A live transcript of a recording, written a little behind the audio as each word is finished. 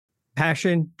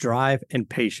Passion, drive, and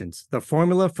patience. The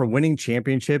formula for winning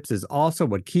championships is also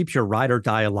what keeps your ride or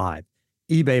die alive.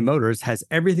 eBay Motors has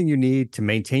everything you need to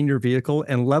maintain your vehicle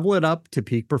and level it up to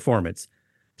peak performance.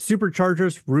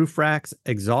 Superchargers, roof racks,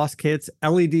 exhaust kits,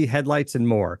 LED headlights, and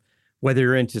more. Whether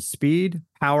you're into speed,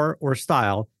 power, or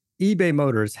style, eBay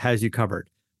Motors has you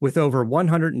covered. With over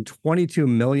 122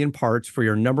 million parts for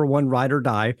your number one ride or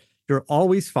die, you'll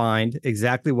always find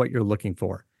exactly what you're looking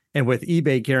for. And with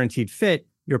eBay Guaranteed Fit,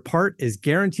 your part is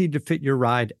guaranteed to fit your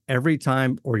ride every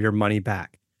time or your money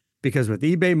back. Because with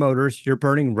eBay Motors, you're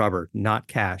burning rubber, not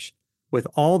cash. With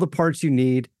all the parts you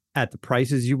need at the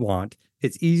prices you want,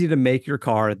 it's easy to make your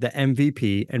car the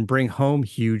MVP and bring home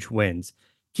huge wins.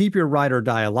 Keep your ride or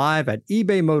die alive at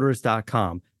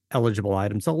ebaymotors.com. Eligible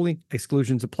items only.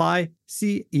 Exclusions apply.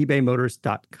 See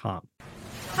ebaymotors.com.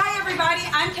 Hi, everybody.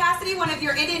 I'm Cassidy, one of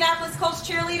your Indianapolis Colts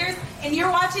cheerleaders, and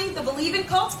you're watching the Believe in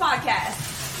Colts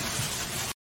podcast.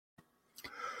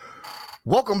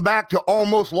 Welcome back to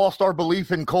Almost Lost Our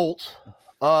Belief in Colts.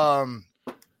 I'm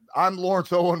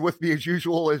Lawrence Owen. With me, as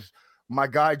usual, is my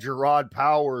guy, Gerard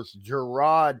Powers.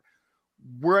 Gerard,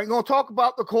 we ain't going to talk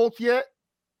about the Colts yet.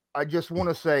 I just want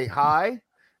to say hi.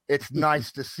 It's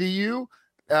nice to see you.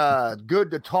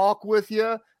 Good to talk with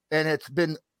you. And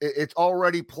it's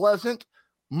already pleasant,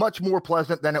 much more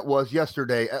pleasant than it was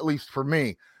yesterday, at least for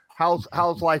me. How's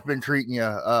life been treating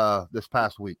you this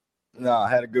past week? No, I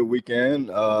had a good weekend.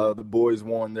 The boys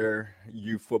won their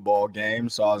youth football game,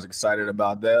 so I was excited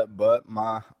about that. But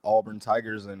my Auburn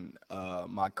Tigers and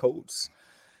my Colts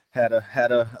had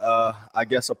I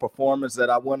guess a performance that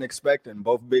I wasn't expecting.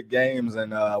 Both big games,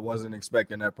 and I wasn't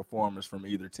expecting that performance from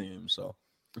either team. So,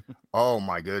 oh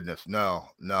my goodness, no,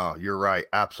 you're right,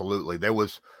 absolutely. There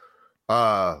was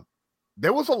a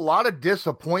lot of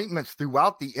disappointments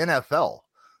throughout the NFL.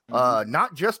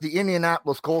 Not just the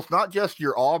Indianapolis Colts, not just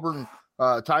your Auburn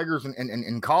Tigers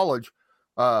in college.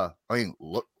 I mean,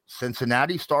 look,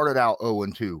 Cincinnati started out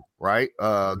 0-2, right?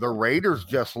 The Raiders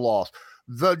just lost.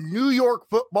 The New York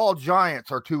Football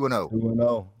Giants are 2-0.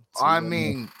 2-0. I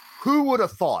mean, who would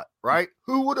have thought, right?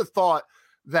 Who would have thought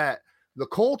that the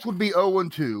Colts would be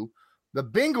 0-2, the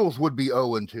Bengals would be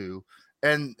 0-2,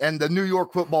 and the New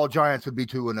York Football Giants would be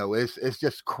 2-0? It's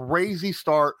just crazy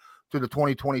start to the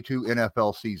 2022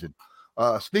 NFL season.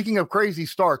 Speaking of crazy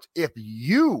starts, if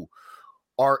you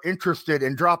are interested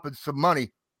in dropping some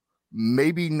money,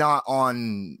 maybe not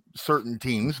on certain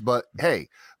teams, but hey,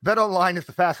 BetOnline is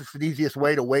the fastest and easiest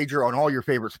way to wager on all your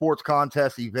favorite sports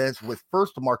contests, events with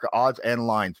first to market odds and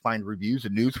lines. Find reviews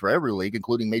and news for every league,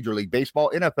 including Major League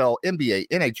Baseball, NFL, NBA,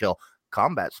 NHL,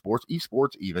 combat sports,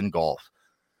 esports, even golf.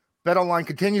 BetOnline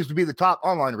continues to be the top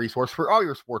online resource for all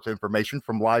your sports information,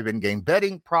 from live in-game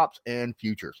betting, props, and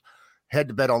futures. Head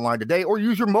to BetOnline today or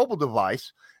use your mobile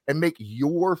device and make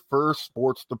your first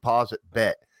sports deposit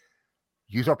bet.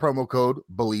 Use our promo code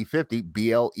BELIEVE50,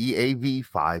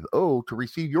 BLEAV50, to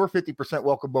receive your 50%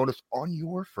 welcome bonus on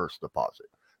your first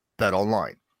deposit.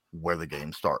 BetOnline, where the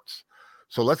game starts.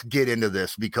 So let's get into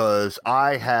this, because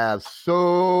I have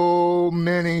so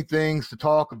many things to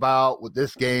talk about with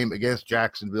this game against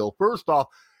Jacksonville. First off,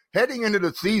 heading into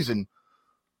the season,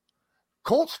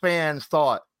 Colts fans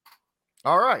thought,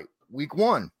 all right, week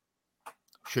one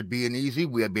should be an easy.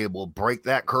 We'd be able to break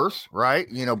that curse, right?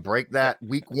 Break that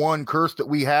week one curse that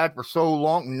we had for so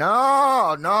long.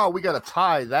 No, we got to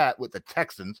tie that with the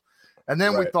Texans. And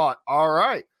then we thought, all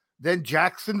right, then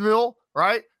Jacksonville,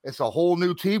 right? It's a whole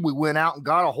new team. We went out and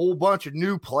got a whole bunch of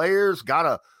new players,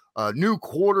 got a new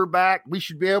quarterback. We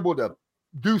should be able to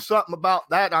do something about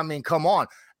that. I mean, come on.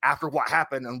 After what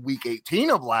happened in week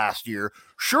 18 of last year,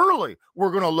 surely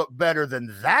we're going to look better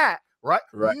than that, right?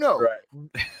 No.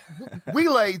 Right. We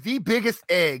lay the biggest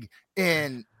egg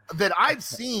in that I've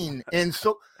seen. And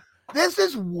so this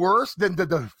is worse than the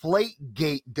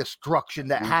Deflategate destruction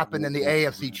that happened in the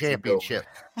AFC Championship.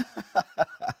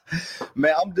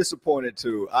 Man, I'm disappointed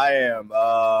too. I am.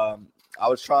 I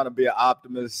was trying to be an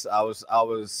optimist. I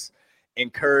was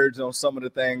encouraged on some of the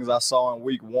things I saw in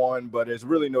week one, but there's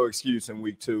really no excuse in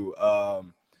week two. I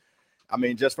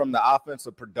mean, just from the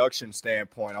offensive production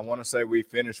standpoint, I want to say we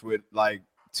finished with like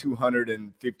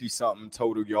 250 something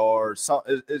total yards.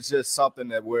 It's just something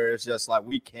where it's just like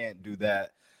we can't do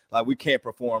that. Like, we can't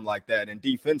perform like that. And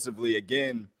defensively,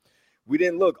 again, we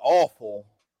didn't look awful,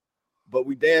 but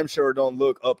we damn sure don't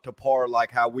look up to par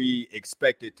like how we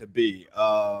expect it to be.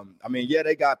 I mean, yeah,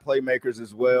 they got playmakers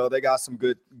as well. They got some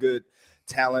good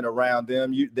talent around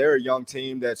them. They're a young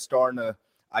team that's starting to,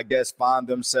 I guess, find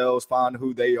themselves, find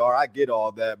who they are. I get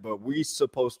all that, but we're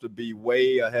supposed to be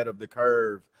way ahead of the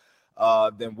curve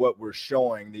than what we're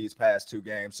showing these past two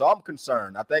games. So I'm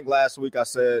concerned. I think last week I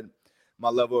said my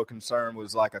level of concern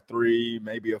was like a 3,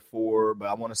 maybe a 4, but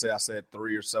I want to say I said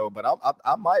 3 or so. But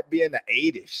I might be in the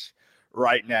 8-ish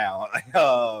right now.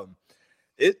 I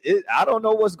don't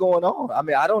know what's going on. I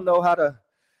mean, I don't know how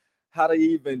to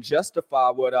even justify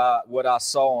what I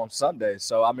saw on Sunday.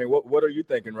 So, I mean, what are you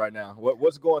thinking right now?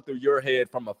 What's going through your head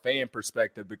from a fan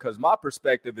perspective? Because my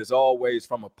perspective is always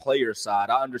from a player side.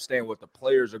 I understand what the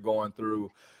players are going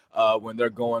through when they're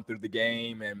going through the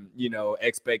game and,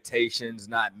 expectations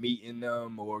not meeting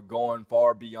them or going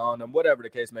far beyond them, whatever the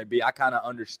case may be. I kind of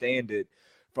understand it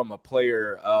from a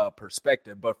player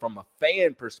perspective. But from a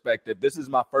fan perspective, this is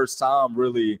my first time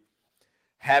really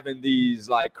having these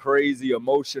like crazy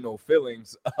emotional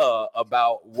feelings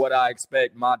about what I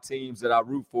expect my teams that I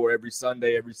root for every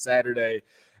Sunday, every Saturday,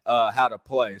 how to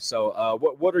play. So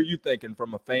what are you thinking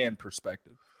from a fan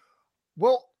perspective?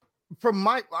 Well,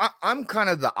 I'm kind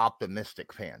of the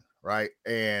optimistic fan, right?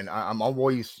 And I'm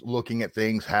always looking at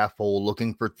things half full,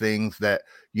 looking for things that,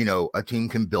 a team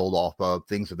can build off of,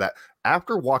 things of that.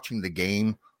 After watching the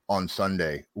game on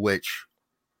Sunday, which,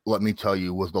 let me tell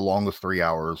you, was the longest 3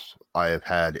 hours I have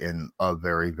had in a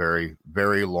very, very,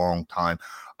 very long time.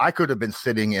 I could have been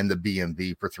sitting in the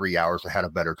BMV for 3 hours and had a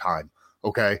better time.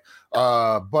 Okay.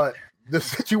 But the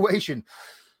situation,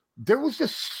 there was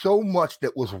just so much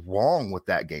that was wrong with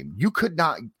that game.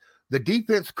 The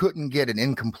defense couldn't get an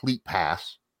incomplete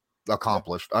pass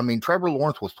accomplished. I mean, Trevor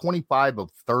Lawrence was 25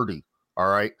 of 30. All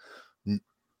right.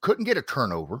 Couldn't get a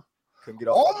turnover.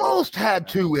 Almost had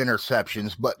 2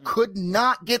 interceptions, but could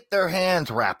not get their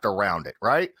hands wrapped around it,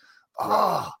 right?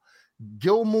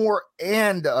 Gilmore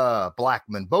and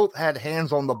Blackman both had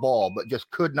hands on the ball, but just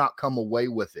could not come away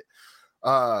with it.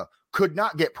 Could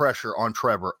not get pressure on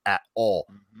Trevor at all.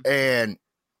 And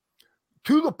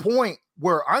to the point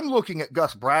where I'm looking at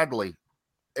Gus Bradley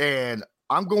and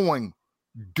I'm going,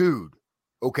 dude,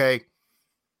 okay,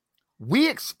 we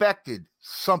expected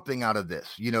something out of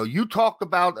this. You talked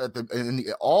about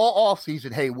all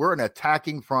offseason, hey, we're an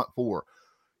attacking front four.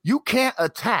 You can't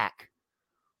attack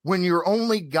when you're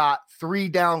only got 3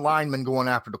 down linemen going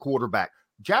after the quarterback.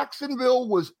 Jacksonville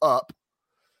was up.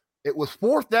 It was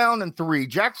 4th down and 3.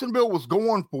 Jacksonville was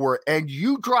going for it, and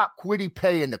you drop Kwity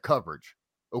Paye into coverage,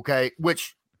 okay,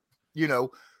 which,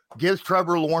 gives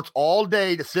Trevor Lawrence all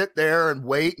day to sit there and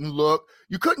wait and look.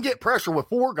 You couldn't get pressure with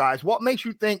 4 guys. What makes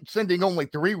you think sending only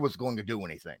 3 was going to do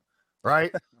anything,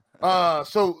 right?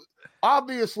 So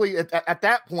obviously at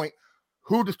that point,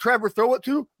 who does Trevor throw it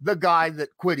to? The guy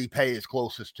that Kwity Paye is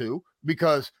closest to,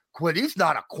 because Quity's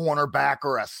not a cornerback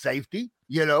or a safety,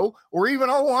 or even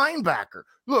a linebacker.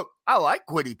 Look, I like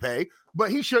Kwity Paye,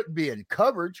 but he shouldn't be in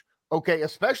coverage, okay,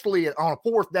 especially on a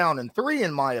 4th down and 3,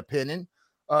 in my opinion.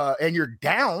 And you're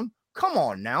down. Come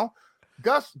on now.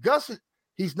 Gus,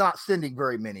 he's not sending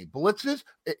very many blitzes.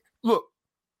 Look,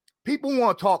 people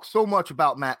want to talk so much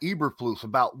about Matt Eberflus,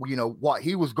 about, what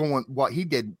he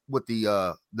did with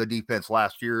the defense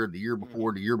last year, the year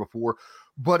before.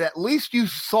 But at least you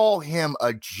saw him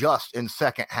adjust in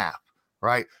second half,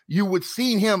 right? You would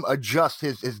see him adjust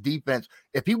his defense.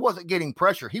 If he wasn't getting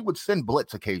pressure, he would send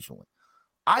blitz occasionally.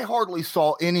 I hardly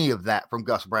saw any of that from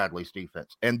Gus Bradley's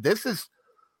defense. And this is,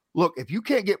 look, if you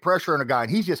can't get pressure on a guy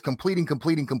and he's just completing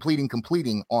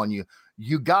on you,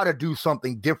 you got to do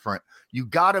something different. You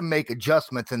got to make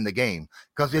adjustments in the game,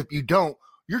 because if you don't,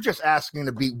 you're just asking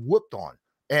to be whooped on.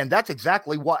 And that's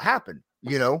exactly what happened,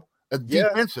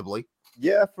 defensively.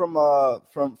 Yeah, from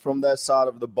that side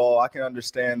of the ball, I can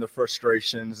understand the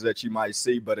frustrations that you might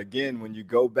see. But again, when you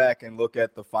go back and look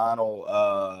at the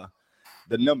final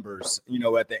the numbers,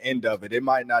 at the end of it, it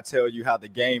might not tell you how the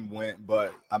game went,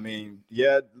 but I mean,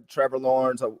 yeah, Trevor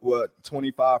Lawrence,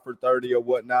 25 for 30 or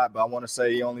whatnot, but I want to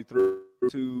say he only threw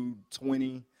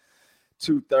 220,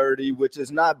 230, which is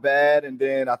not bad. And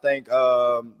then I think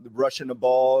rushing the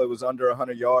ball, it was under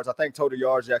 100 yards. I think total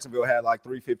yards, Jacksonville had like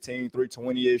 315,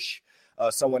 320-ish.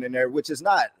 Someone in there, which is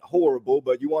not horrible,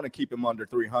 but you want to keep him under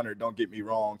 300. Don't get me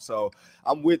wrong. So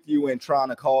I'm with you in trying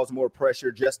to cause more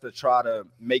pressure just to try to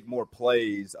make more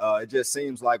plays. It just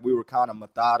seems like we were kind of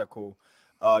methodical.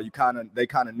 They kind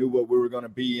of knew what we were going to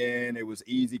be in. It was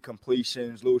easy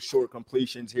completions, little short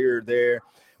completions here or there. It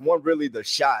wasn't really the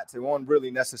shots. It wasn't really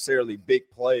necessarily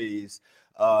big plays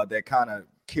that kind of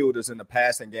killed us in the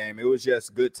passing game. It was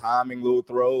just good timing, little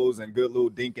throws, and good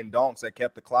little dink and donks that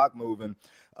kept the clock moving.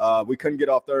 We couldn't get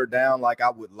off 3rd down like I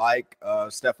would like.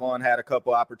 Stephon had a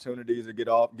couple opportunities to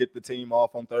get the team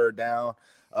off on 3rd down.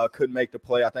 Couldn't make the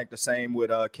play. I think the same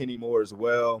with Kenny Moore as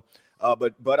well.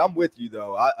 But I'm with you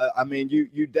though. I mean,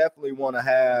 you definitely want to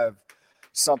have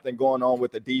something going on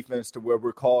with the defense to where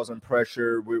we're causing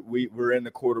pressure. We're in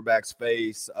the quarterback's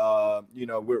face.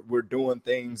 We're doing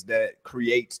things that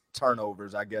create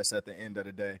turnovers, I guess, at the end of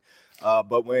the day.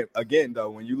 But when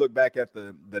you look back at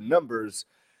the numbers,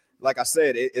 like I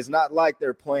said, it's not like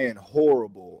they're playing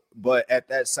horrible, but at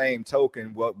that same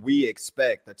token, what we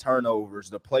expect, the turnovers,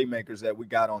 the playmakers that we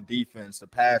got on defense, the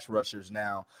pass rushers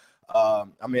now,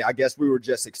 I guess we were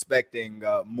just expecting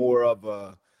more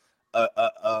of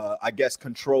I guess,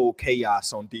 control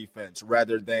chaos on defense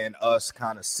rather than us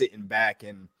kind of sitting back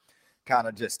and kind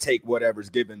of just take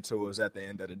whatever's given to us at the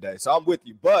end of the day. So I'm with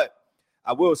you. But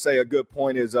I will say a good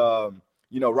point is,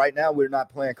 right now we're not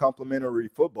playing complementary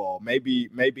football. Maybe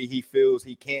he feels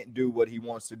he can't do what he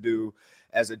wants to do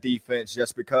as a defense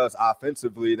just because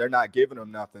offensively they're not giving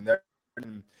him nothing. They're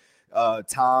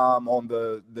time on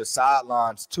the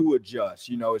sidelines to adjust.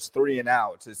 It's 3 and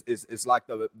outs. It's like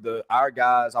our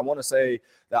guys. I want to say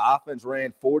the offense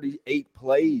ran 48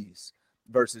 plays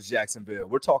versus Jacksonville.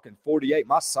 We're talking 48.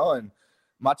 My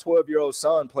 12-year-old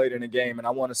son played in a game, and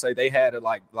I want to say they had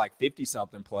like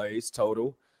 50-something plays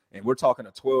total. And we're talking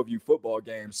a 12U football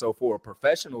game. So for a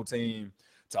professional team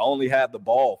to only have the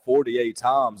ball 48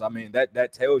 times, I mean,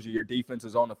 that tells you your defense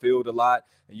is on the field a lot,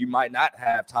 and you might not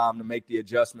have time to make the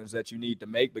adjustments that you need to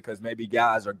make because maybe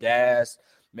guys are gassed,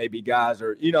 maybe guys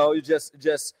are,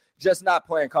 just not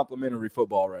playing complementary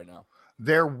football right now.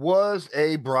 There was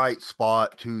a bright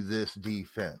spot to this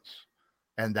defense,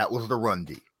 and that was the run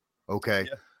D. Okay.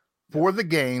 Yeah. For the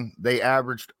game, they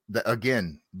averaged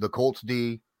the Colts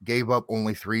D gave up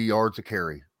only 3 yards a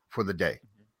carry for the day.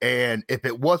 And if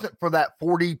it wasn't for that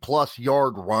 40-plus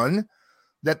yard run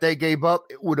that they gave up,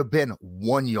 it would have been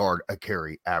 1 yard a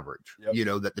carry average,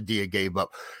 that the D gave up.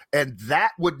 And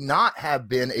that would not have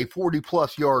been a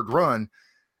 40-plus yard run.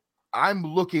 I'm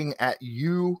looking at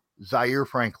you, Zaire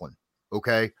Franklin,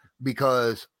 okay?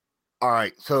 Because, all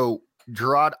right, so,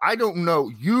 Gerard, I don't know.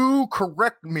 You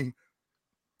correct me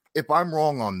if I'm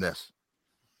wrong on this.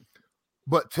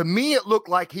 But to me, it looked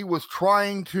like he was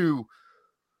trying to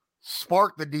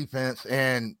spark the defense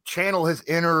and channel his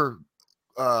inner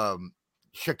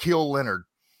Shaquille Leonard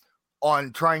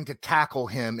on trying to tackle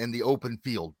him in the open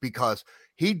field because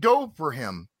he dove for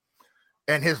him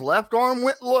and his left arm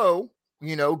went low,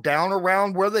 down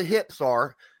around where the hips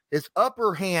are. His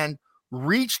upper hand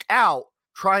reached out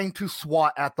trying to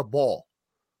swat at the ball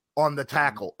on the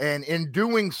tackle. And in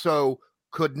doing so,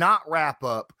 could not wrap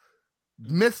up.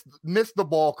 Missed the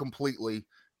ball completely,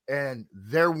 and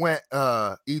there went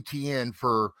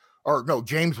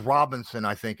James Robinson,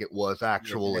 I think it was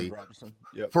actually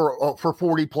for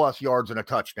 40-plus yards and a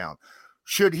touchdown.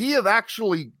 Should he have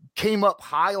actually came up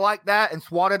high like that and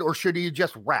swatted, or should he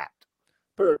just wrapped?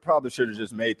 Probably should have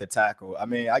just made the tackle. I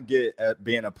mean, I get at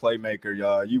being a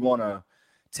playmaker, you want to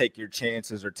take your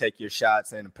chances or take your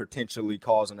shots and potentially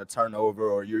causing a turnover,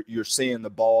 or you're seeing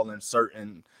the ball in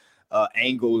certain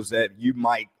angles that you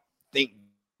might think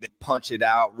that punch it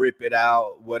out, rip it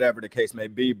out, whatever the case may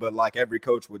be. But like every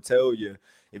coach would tell you,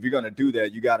 if you're going to do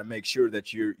that, you got to make sure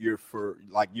that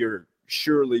you're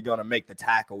surely going to make the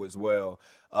tackle as well.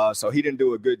 So he didn't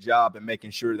do a good job in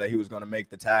making sure that he was going to make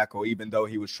the tackle, even though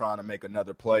he was trying to make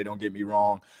another play. Don't get me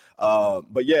wrong.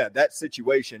 But yeah, that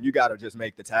situation, you got to just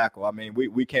make the tackle. I mean,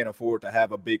 we can't afford to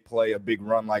have a big play, a big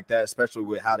run like that, especially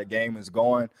with how the game is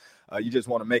going. You just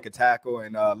want to make a tackle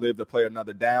and live to play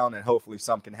another down, and hopefully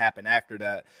something can happen after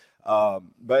that.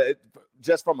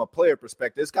 Just from a player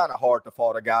perspective, it's kind of hard to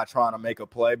fault a guy trying to make a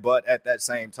play. But at that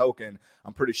same token,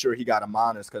 I'm pretty sure he got a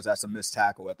minus because that's a missed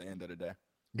tackle at the end of the day.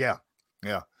 Yeah.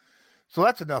 So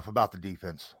that's enough about the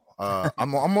defense.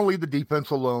 I'm going to leave the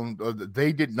defense alone.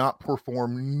 They did not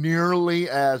perform nearly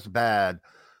as bad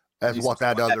as what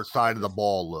that other side of the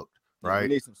ball looked. Right. We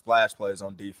need some splash plays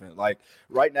on defense. Like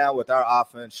right now with our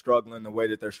offense struggling the way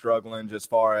that they're struggling, just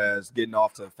far as getting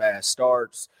off to fast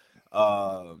starts,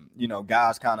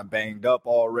 guys kind of banged up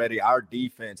already. Our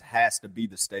defense has to be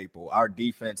the staple. Our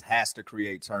defense has to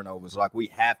create turnovers. Like we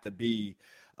have to be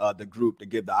the group to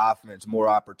give the offense more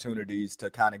opportunities to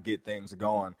kind of get things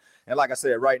going. And like I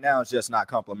said, right now it's just not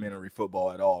complimentary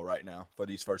football at all right now for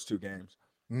these first 2 games.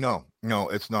 No,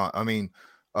 it's not. I mean,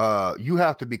 you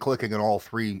have to be clicking in all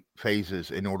 3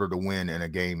 phases in order to win in a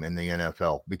game in the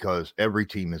NFL because every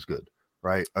team is good,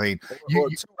 right? I mean, or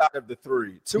 2 out of the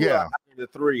 3. 2 out of the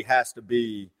 3 has to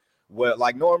be well.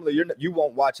 Like normally, you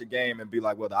won't watch a game and be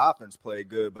like, "Well, the offense played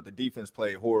good, but the defense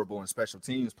played horrible, and special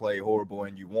teams played horrible,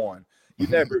 and you won." You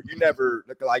never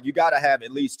like you got to have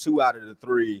at least 2 out of the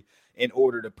 3 in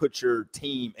order to put your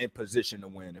team in position to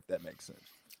win, if that makes sense.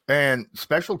 And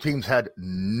special teams had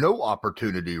no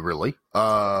opportunity really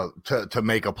to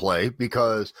make a play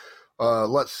because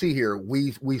Let's see here.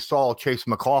 We saw Chase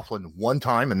McLaughlin one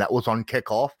time, and that was on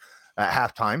kickoff at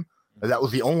halftime. That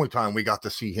was the only time we got to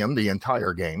see him the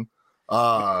entire game.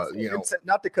 It's,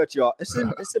 not to cut you off.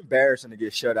 It's embarrassing to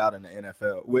get shut out in the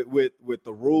NFL with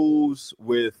the rules,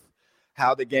 with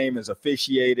how the game is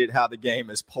officiated, how the game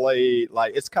is played.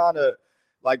 Like, it's kind of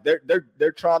like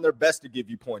they're trying their best to give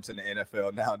you points in the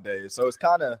NFL nowadays. So it's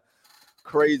kind of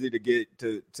crazy to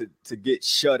get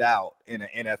shut out in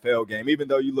an NFL game, even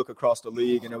though you look across the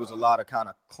league and there was a lot of kind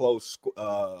of close,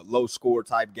 low score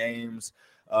type games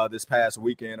this past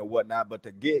weekend or whatnot. But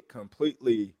to get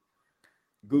completely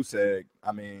goose egg,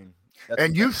 I mean,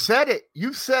 and you've said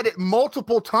it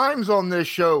multiple times on this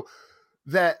show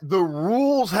that the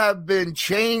rules have been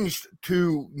changed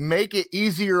to make it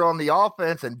easier on the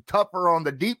offense and tougher on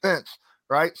the defense,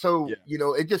 right? So,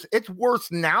 it's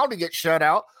worse now to get shut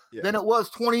out than it was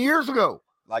 20 years ago.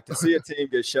 Like, to see a team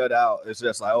get shut out, it's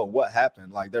just like, oh, what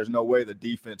happened? Like, there's no way the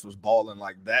defense was balling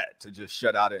like that to just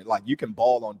shut out it. Like, you can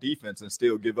ball on defense and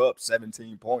still give up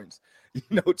 17 points,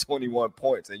 21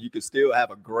 points, and you can still have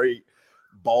a great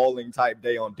balling type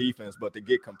day on defense, but to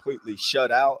get completely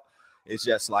shut out, it's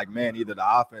just like, man, either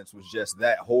the offense was just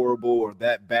that horrible or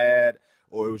that bad,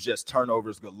 or it was just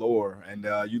turnovers galore. And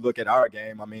you look at our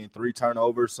game, I mean, 3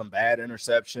 turnovers, some bad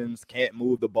interceptions, can't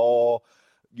move the ball.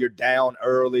 You're down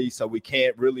early, so we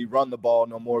can't really run the ball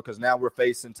no more because now we're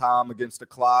facing time against the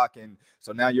clock. And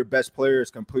so now your best player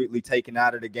is completely taken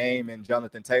out of the game, and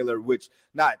Jonathan Taylor, which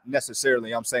not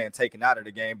necessarily I'm saying taken out of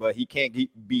the game, but he can't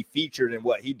be featured in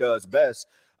what he does best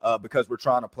because we're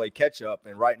trying to play catch up.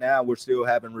 And right now we're still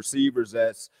having receivers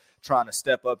that's trying to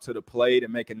step up to the plate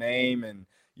and make a name and,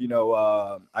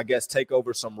 I guess take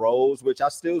over some roles, which I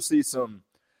still see some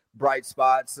bright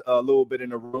spots a little bit in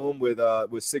the room with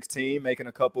 16 making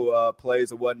a couple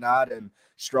plays or whatnot, and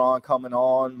Strong coming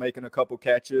on making a couple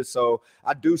catches. So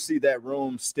I do see that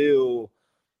room still,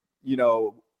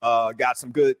 got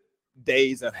some good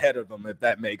days ahead of them, if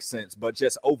that makes sense. But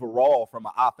just overall, from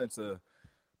an offensive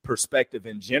perspective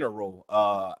in general,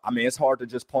 I mean, it's hard to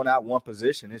just point out one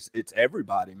position. It's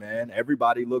everybody, man.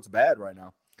 Everybody looks bad right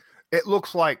now. It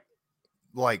looks like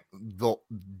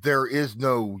there is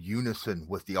no unison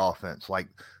with the offense. Like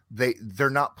they're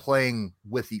not playing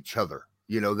with each other.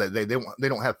 They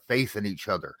don't have faith in each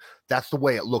other. That's the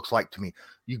way it looks like to me.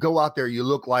 You go out there, you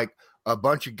look like a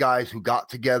bunch of guys who got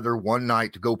together one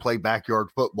night to go play backyard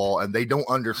football, and they don't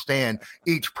understand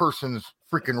each person's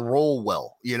freaking role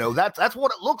well. That's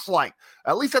what it looks like.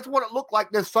 At least that's what it looked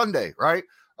like this Sunday, right?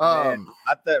 I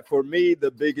thought for me, the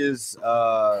biggest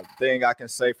thing I can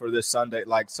say for this Sunday,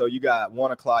 so you got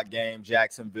 1:00 game,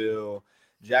 Jacksonville.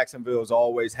 Jacksonville's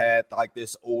always had like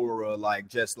this aura,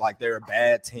 just like they're a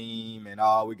bad team and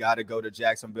we got to go to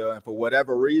Jacksonville. And for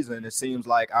whatever reason, it seems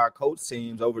like our coach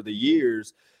teams over the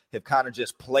years have kind of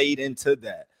just played into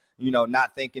that,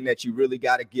 not thinking that you really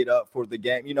got to get up for the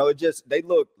game. They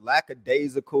look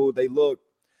lackadaisical. They look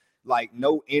like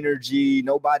no energy.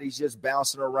 Nobody's just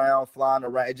bouncing around, flying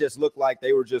around. It just looked like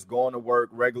they were just going to work,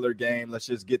 regular game. Let's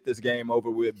just get this game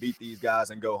over with, beat these guys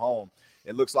and go home.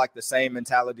 It looks like the same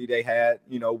mentality they had,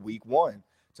 week 1,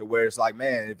 to where it's like,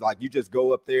 man, if you just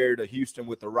go up there to Houston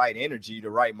with the right energy,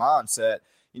 the right mindset,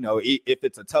 if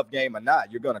it's a tough game or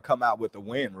not, you're going to come out with a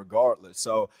win regardless.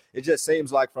 So it just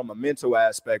seems like from a mental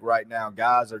aspect right now,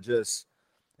 guys are just,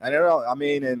 I don't know. I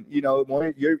mean, and,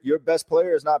 when your best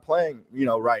player is not playing,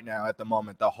 right now at the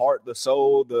moment, the heart, the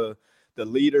soul, the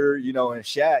leader, and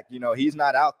Shaq, he's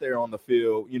not out there on the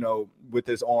field, with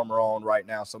his armor on right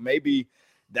now. So maybe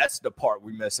that's the part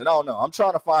we miss. And I don't know. I'm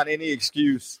trying to find any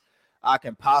excuse I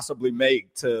can possibly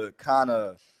make to kind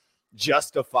of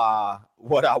justify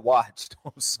what I watched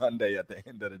on Sunday at the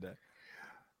end of the day.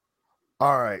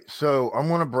 All right. So I'm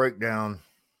going to break down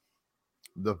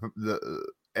the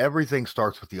everything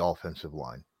starts with the offensive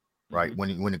line, right?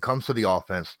 Mm-hmm. When it comes to the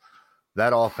offense,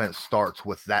 that offense starts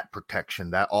with that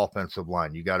protection, that offensive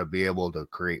line. You got to be able to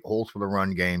create holes for the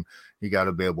run game. You got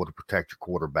to be able to protect your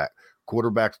quarterback.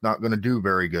 Quarterback's not going to do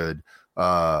very good.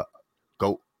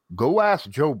 Go ask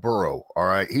Joe Burrow. All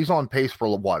right. He's on pace for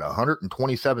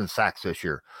 127 sacks this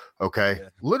year. Okay. Yeah.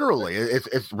 Literally.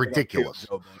 It's ridiculous.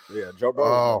 Joe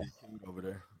Burrow over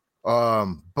there.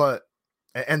 But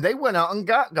they went out and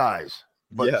got guys.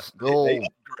 But still, they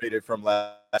upgraded from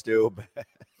last still.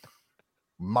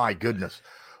 My goodness.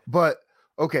 But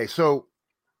okay, so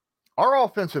our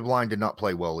offensive line did not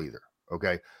play well either.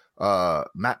 Okay.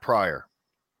 Matt Pryor,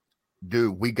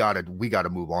 dude, we gotta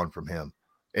move on from him.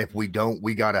 If we don't,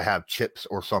 we gotta have chips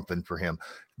or something for him.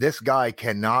 This guy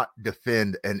cannot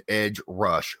defend an edge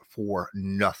rush for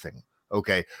nothing.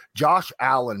 Okay. Josh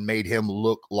Allen made him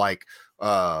look like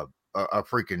a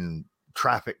freaking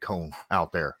traffic cone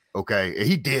out there. Okay,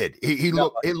 he did. He No,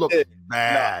 looked. he It looked did.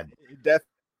 bad. No, he definitely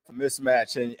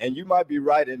mismatch, and you might be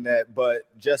right in that, but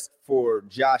just for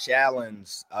Josh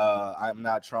Allen's, I'm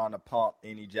not trying to pump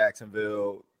any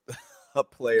Jacksonville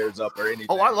players up or anything.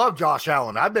 Oh, I love Josh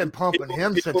Allen. I've been pumping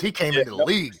him since he came into the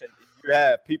league.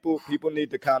 Yeah, people need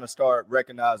to kind of start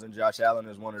recognizing Josh Allen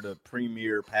as one of the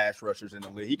premier pass rushers in the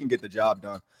league. He can get the job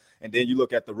done. And then you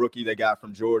look at the rookie they got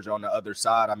from Georgia on the other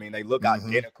side. I mean, they look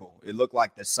identical. It looked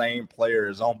like the same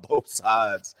players on both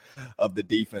sides of the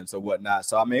defense or whatnot.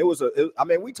 So, I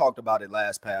mean, we talked about it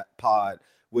last pod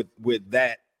with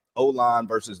that O-line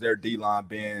versus their D-line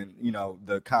being,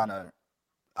 the kind of,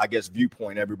 I guess,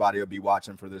 viewpoint everybody will be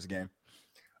watching for this game.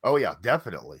 Oh, yeah,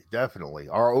 definitely.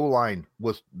 Our O-line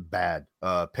was bad.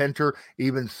 Pinter,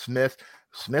 even Smith.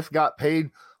 Smith got paid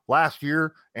last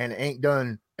year and ain't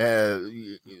done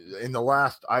in the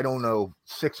last,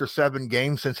 6 or 7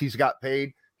 games since he's got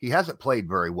paid. He hasn't played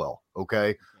very well,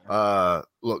 okay?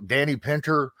 Look, Danny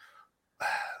Pinter,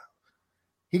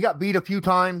 he got beat a few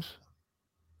times.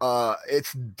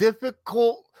 It's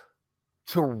difficult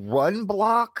to run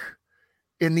block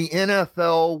in the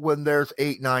NFL when there's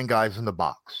 8-9 guys in the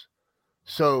box.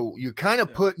 So you kind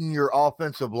of putting your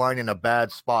offensive line in a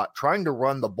bad spot, trying to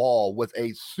run the ball with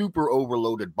a super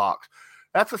overloaded box.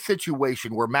 That's a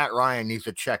situation where Matt Ryan needs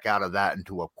to check out of that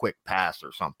into a quick pass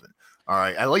or something. All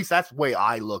right. At least that's the way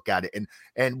I look at it.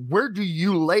 And where do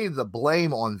you lay the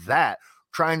blame on that?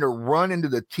 Trying to run into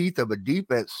the teeth of a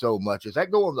defense so much. Does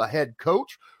that go on the head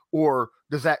coach, or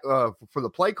does that for the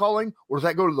play calling, or does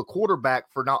that go to the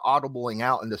quarterback for not audibling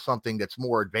out into something that's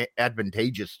more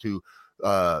advantageous to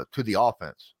the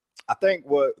offense? I think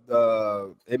what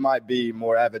it might be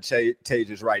more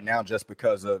advantageous right now just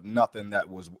because of nothing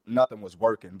was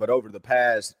working. But over the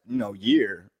past,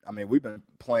 year, I mean, we've been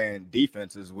playing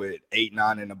defenses with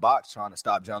 8-9 in the box trying to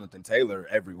stop Jonathan Taylor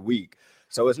every week.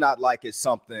 So it's not like it's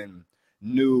something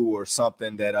new or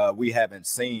something that we haven't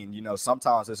seen.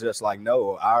 Sometimes it's just like,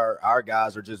 no, our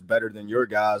guys are just better than your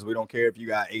guys. We don't care if you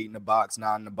got 8 in the box,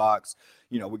 9 in the box.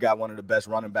 We got one of the best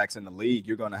running backs in the league.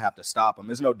 You're going to have to stop them.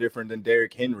 It's no different than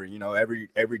Derrick Henry.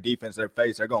 Every defense they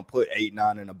face, they're going to put 8,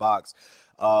 9 in the box.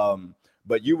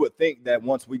 But you would think that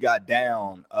once we got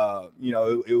down,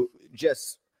 it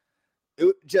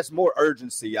just more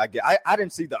urgency. I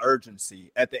didn't see the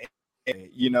urgency at the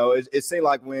end. It seemed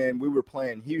like when we were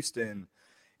playing Houston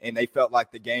and they felt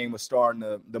like the game was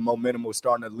the momentum was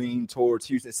starting to lean towards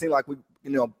Houston. It seemed like we,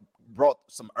 brought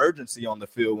some urgency on the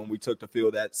field when we took the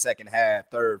field that second half,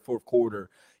 third, fourth quarter,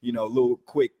 a little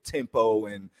quick tempo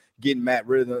and get Matt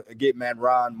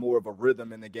Ryan more of a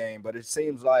rhythm in the game. But it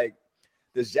seems like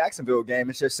this Jacksonville game,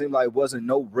 it just seemed like it wasn't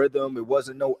no rhythm. It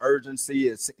wasn't no urgency.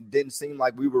 It didn't seem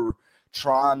like we were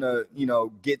trying to,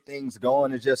 get things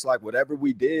going. It's just like whatever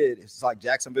we did, it's like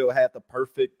Jacksonville had the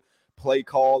perfect play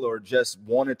call or just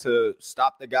wanted to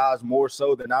stop the guys more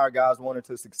so than our guys wanted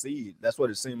to succeed. That's what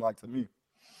it seemed like to me.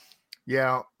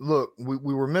 Yeah, look, we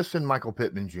were missing Michael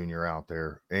Pittman Jr. out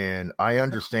there, and I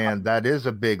understand that is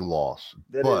a big loss.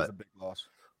 That is a big loss.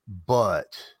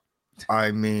 But,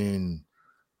 I mean,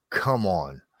 come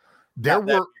on. Not that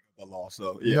big of a loss,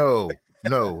 though. Yeah.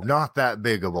 No, not that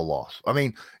big of a loss. I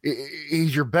mean,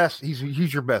 he's your best. He's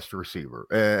your best receiver.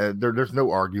 There's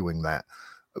no arguing that.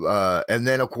 And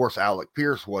then, of course, Alec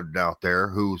Pierce wasn't out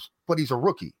there, but he's a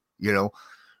rookie,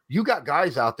 You got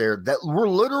guys out there that were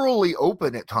literally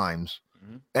open at times,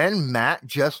 and Matt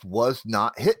just was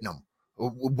not hitting them.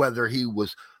 Whether he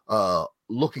was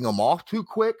looking them off too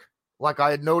quick, like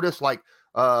I had noticed, like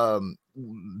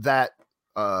that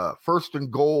first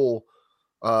and goal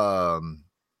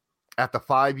at the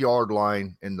 5-yard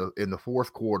line in the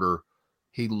fourth quarter,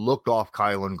 he looked off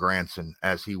Kylan Granson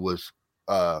as he was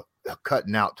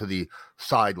cutting out to the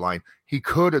sideline. He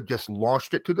could have just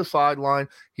launched it to the sideline.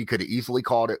 He could have easily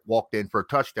caught it, walked in for a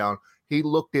touchdown. He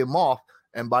looked him off,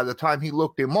 and by the time he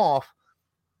looked him off,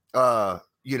 the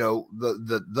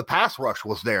pass rush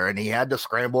was there, and he had to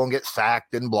scramble and get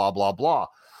sacked and blah blah blah.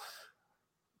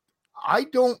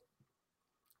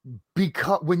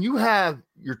 Because when you have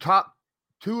your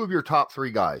two of your top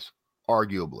 3 guys,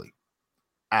 arguably,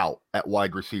 out at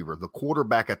wide receiver, the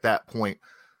quarterback at that point,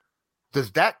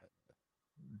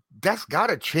 that's got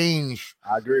to change.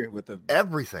 I agree with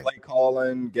everything. Play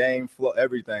calling, game flow,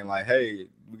 everything. Like, hey,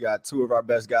 we got 2 of our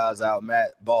best guys out.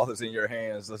 Matt, ball is in your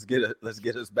hands. Let's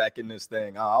get us back in this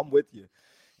thing. I'm with you.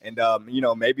 And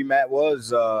maybe Matt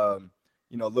was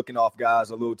looking off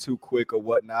guys a little too quick or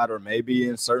whatnot, or maybe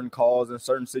in certain calls, in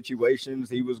certain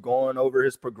situations, he was going over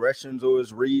his progressions or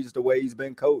his reads the way he's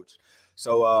been coached.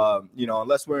 So,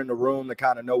 unless we're in the room to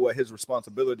kind of know what his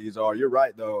responsibilities are, you're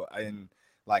right, though. And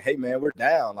like, hey man, we're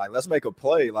down. Like, let's make a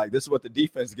play. Like, this is what the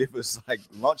defense give us. Like,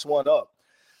 lunch one up.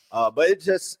 But it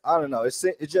just, I don't know.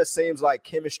 It just seems like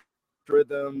chemistry,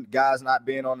 rhythm, guys not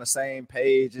being on the same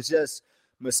page. It's just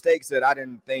mistakes that I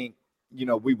didn't think,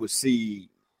 we would see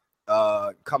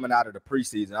coming out of the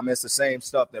preseason. I mean, it's the same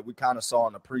stuff that we kind of saw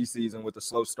in the preseason with the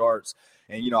slow starts.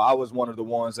 And, I was one of the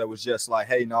ones that was just like,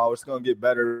 hey, no, it's going to get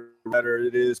better.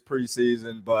 It is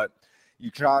preseason, but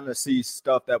you're trying to see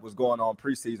stuff that was going on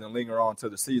preseason linger on to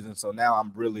the season. So now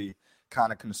I'm really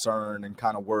kind of concerned and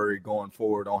kind of worried going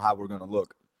forward on how we're going to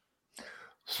look.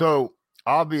 So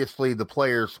obviously the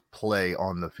players play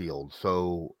on the field.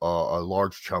 So a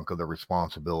large chunk of the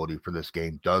responsibility for this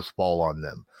game does fall on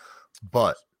them.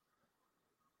 But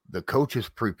the coaches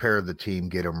prepare the team,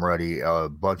 get them ready, a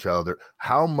bunch of other.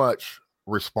 How much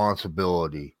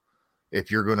responsibility, if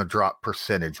you're going to drop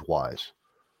percentage-wise,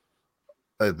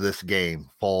 of this game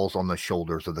falls on the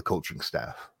shoulders of the coaching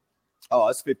staff? Oh,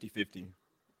 it's 50-50.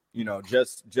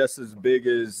 Just as big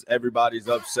as everybody's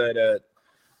upset at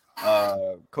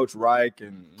Coach Reich,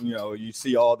 and you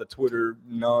see all the Twitter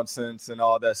nonsense and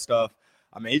all that stuff.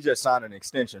 I mean, he just signed an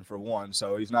extension for one,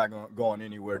 so he's not going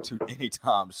anywhere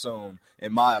anytime soon,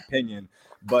 in my opinion.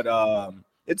 But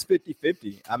it's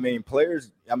 50-50. I mean,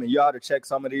 players. I mean, you ought to check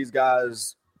some of these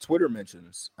guys' Twitter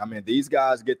mentions. I mean, these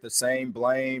guys get the same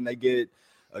blame. They get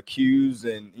accused,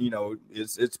 and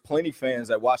it's plenty fans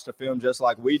that watch the film just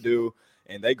like we do,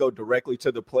 and they go directly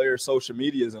to the players' social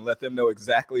medias and let them know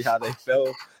exactly how they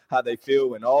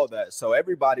feel and all that. So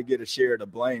everybody get a share of the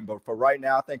blame. But for right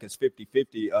now, I think it's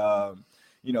 50-50.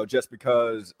 Just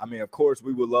because, I mean, of course,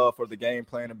 we would love for the game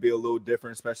plan to be a little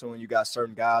different, especially when you got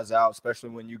certain guys out, especially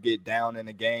when you get down in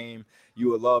a game. You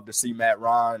would love to see Matt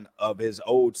Ryan of his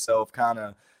old self kind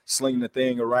of sling the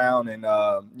thing around and,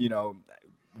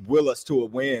 will us to a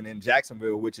win in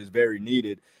Jacksonville, which is very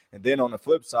needed. And then on the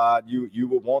flip side, you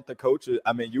would want the coaches,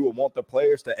 you would want the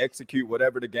players to execute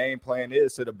whatever the game plan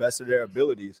is to the best of their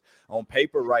abilities. On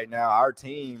paper right now, our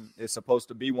team is supposed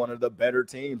to be one of the better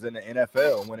teams in the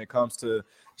NFL when it comes to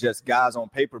just guys on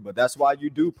paper. But that's why you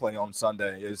do play on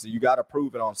Sunday, is you got to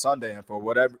prove it on Sunday. And for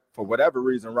whatever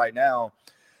reason right now,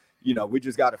 we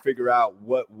just got to figure out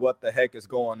what the heck is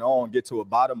going on, get to a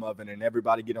bottom of it, and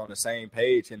everybody get on the same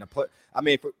page. And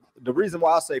the reason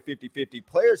why I say 50-50,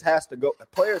 players have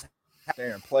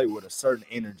there and play with a certain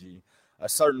energy, a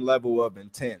certain level of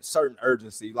intent, certain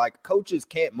urgency. Like, coaches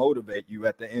can't motivate you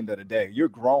at the end of the day. You're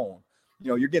grown.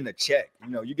 You're getting a check.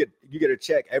 You get a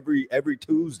check every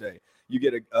Tuesday. You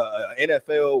get a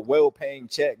NFL well-paying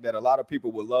check that a lot of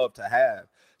people would love to have.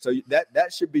 So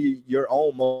that should be your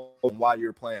own motive while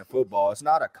you're playing football. It's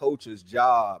not a coach's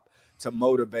job to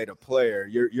motivate a player.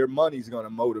 Your money's going to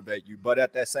motivate you. But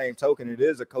at that same token, it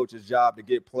is a coach's job to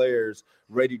get players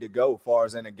ready to go as far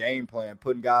as in a game plan,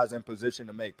 putting guys in position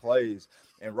to make plays.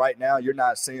 And right now, you're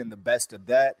not seeing the best of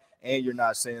that, and you're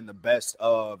not seeing the best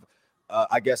of,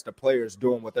 the players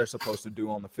doing what they're supposed to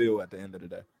do on the field at the end of the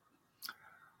day.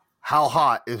 How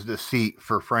hot is the seat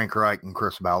for Frank Reich and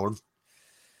Chris Ballard?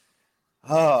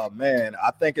 Oh, man,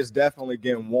 I think it's definitely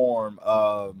getting warm.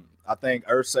 I think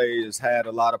Irsay has had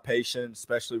a lot of patience,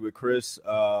 especially with Chris.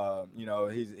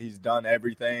 He's done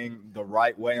everything the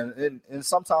right way. And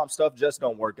sometimes stuff just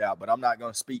don't work out. But I'm not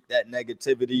going to speak that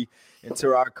negativity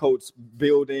into our coach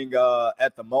building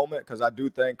at the moment, because I do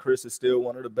think Chris is still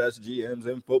one of the best GMs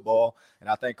in football. And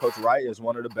I think Coach Wright is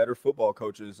one of the better football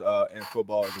coaches in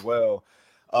football as well.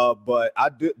 But I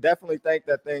do definitely think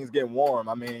that things get warm.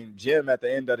 I mean, Jim, at the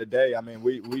end of the day,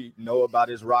 we know about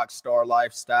his rock star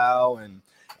lifestyle and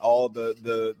all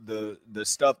the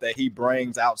stuff that he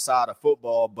brings outside of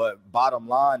football. But bottom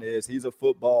line is, he's a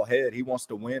football head. He wants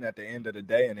to win at the end of the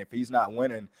day. And if he's not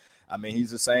winning,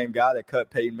 he's the same guy that cut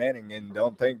Peyton Manning, and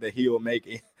don't think that he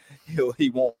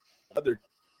won't other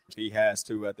if he has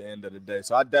to at the end of the day.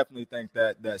 So I definitely think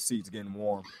that seat's getting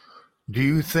warm. Do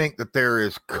you think that there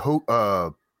is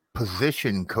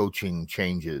position coaching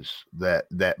changes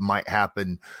that might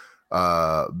happen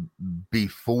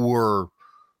before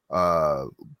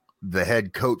the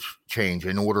head coach change,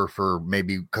 in order for,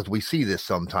 maybe, because we see this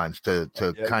sometimes, to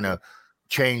kind of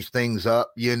change things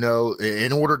up, in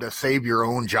order to save your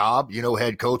own job?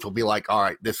 Head coach will be like, all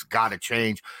right, this got to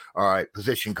change. All right,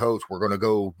 position coach, we're going to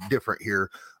go different here.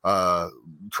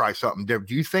 Try something different.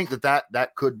 Do you think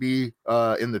that could be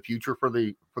in the future for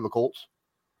the Colts?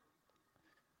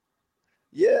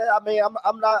 Yeah,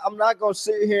 I'm not going to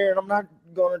sit here and I'm not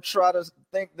going to try to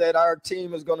think that our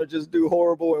team is going to just do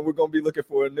horrible and we're going to be looking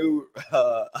for a new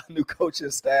coaching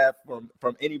staff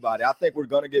from anybody. I think we're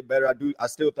going to get better. I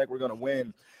still think we're going to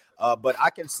win. But I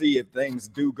can see if things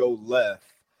do go left,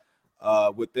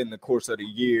 within the course of the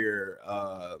year,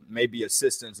 maybe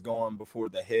assistants going before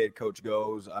the head coach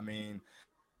goes. I mean,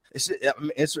 it's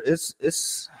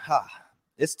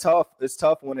tough. It's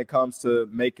tough when it comes to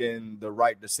making the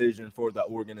right decision for the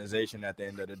organization at the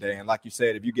end of the day. And like you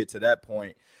said, if you get to that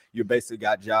point, you basically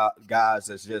got guys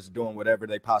that's just doing whatever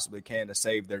they possibly can to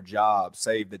save their job,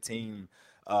 save the team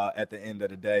at the end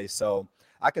of the day. So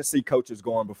I can see coaches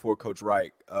going before Coach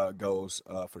Wright goes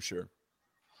for sure.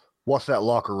 What's that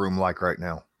locker room like right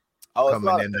now? Oh,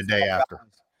 coming in the day after. Guys.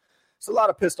 It's a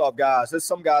lot of pissed off guys. There's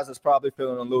some guys that's probably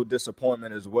feeling a little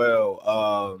disappointment as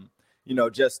well.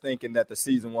 Just thinking that the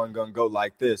season wasn't going to go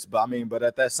like this. But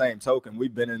at that same token,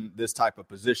 we've been in this type of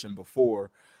position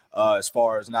before, as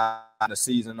far as not the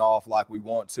season off like we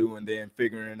want to, and then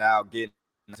figuring it out, getting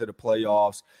into the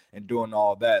playoffs and doing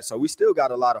all that. So we still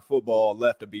got a lot of football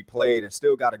left to be played, and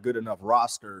still got a good enough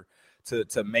roster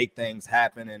to make things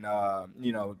happen and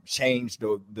change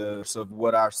the of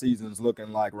what our season's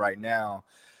looking like right now.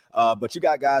 But you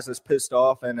got guys that's pissed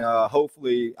off, and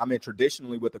hopefully,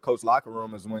 traditionally with the coach locker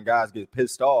room is when guys get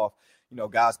pissed off,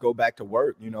 guys go back to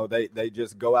work. They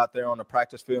just go out there on the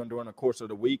practice field during the course of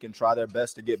the week and try their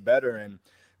best to get better and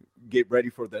get ready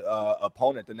for the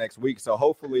opponent the next week. So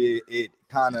hopefully it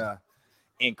kind of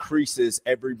increases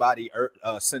everybody's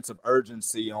sense of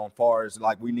urgency on far as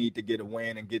like we need to get a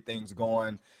win and get things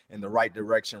going in the right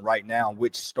direction right now,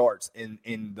 which starts in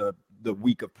the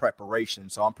week of preparation.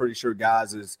 So I'm pretty sure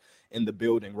guys is in the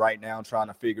building right now trying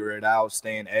to figure it out,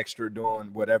 staying extra,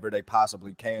 doing whatever they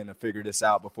possibly can to figure this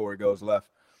out before it goes left.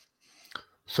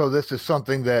 So this is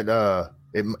something that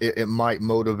it might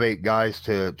motivate guys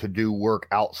to do work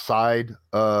outside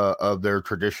of their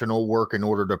traditional work in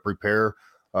order to prepare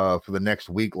for the next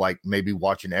week, like maybe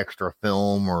watching extra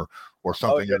film or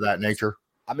something of that nature.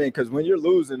 Because when you're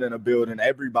losing in a building,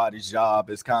 everybody's job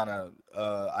is kind of,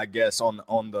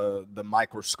 on the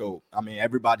microscope.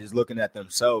 Everybody's looking at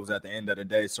themselves at the end of the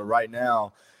day. So right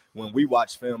now, when we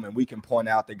watch film and we can point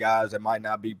out the guys that might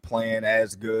not be playing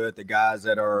as good, the guys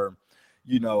that are,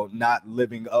 not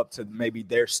living up to maybe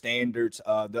their standards,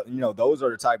 those are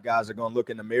the type guys that are going to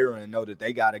look in the mirror and know that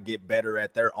they got to get better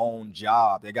at their own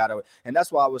job. They got to, and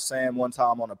that's why I was saying one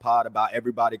time on a pod about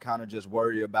everybody kind of just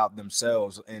worry about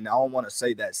themselves. And I don't want to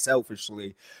say that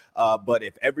selfishly, but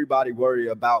if everybody worry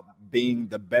about being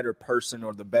the better person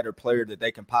or the better player that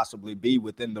they can possibly be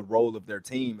within the role of their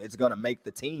team, it's going to make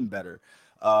the team better.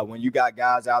 When you got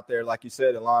guys out there, like you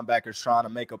said, the linebackers trying to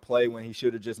make a play when he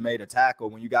should have just made a tackle,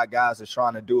 when you got guys that's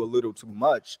trying to do a little too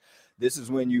much, this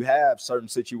is when you have certain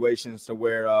situations to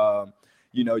where,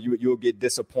 you'll get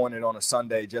disappointed on a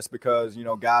Sunday just because,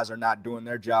 guys are not doing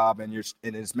their job and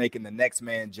it's making the next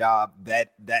man's job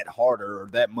that harder or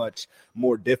that much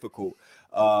more difficult.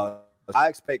 I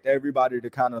expect everybody to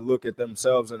kind of look at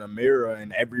themselves in a mirror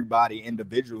and everybody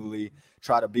individually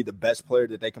try to be the best player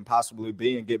that they can possibly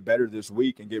be and get better this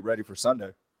week and get ready for Sunday.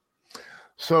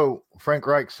 So Frank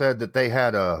Reich said that they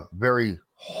had a very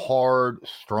hard,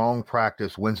 strong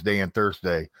practice Wednesday and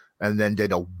Thursday, and then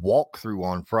did a walkthrough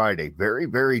on Friday. Very,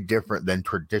 very different than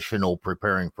traditional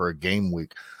preparing for a game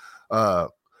week. Do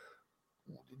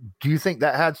you think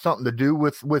that had something to do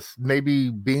with maybe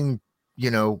being,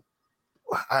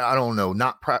 I don't know,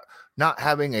 not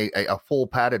having a full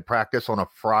padded practice on a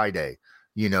Friday?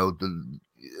 Do you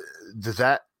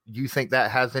think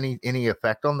that has any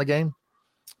effect on the game?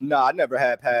 No, I never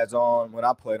had pads on when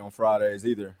I played on Fridays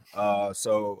either.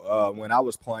 So when I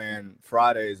was playing,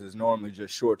 Fridays is normally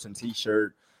just shorts and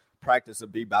T-shirt. Practice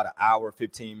would be about an hour,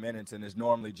 15 minutes, and it's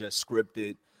normally just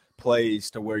scripted plays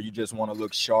to where you just want to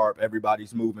look sharp.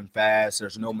 Everybody's moving fast.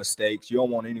 There's no mistakes. You don't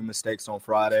want any mistakes on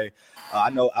Friday. I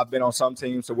know I've been on some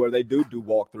teams to where they do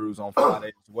walkthroughs on Friday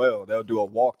as well. They'll do a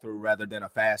walkthrough rather than a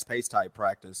fast-paced type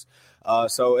practice.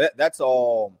 So that's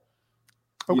all,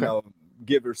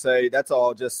 give or say. That's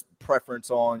all just preference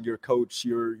on your coach,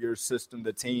 your system,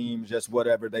 the team, just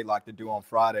whatever they like to do on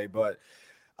Friday. But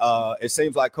it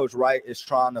seems like Coach Wright is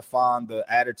trying to find the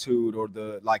attitude or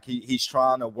he's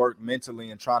trying to work mentally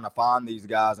and trying to find these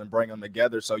guys and bring them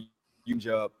together. So you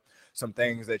can up some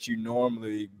things that you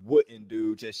normally wouldn't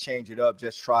do, just change it up,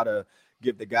 just try to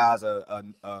give the guys a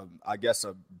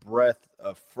breath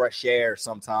of fresh air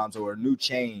sometimes, or a new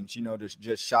change, to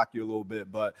just shock you a little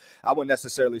bit. But I wouldn't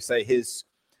necessarily say his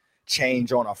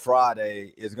change on a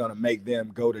Friday is going to make them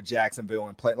go to Jacksonville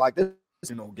and play like this.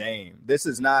 No game. This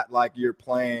is not like you're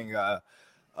playing a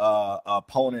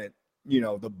opponent,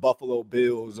 the Buffalo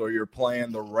Bills, or you're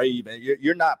playing the Ravens.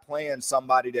 You're not playing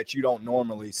somebody that you don't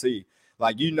normally see.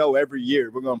 Like, every year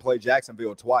we're going to play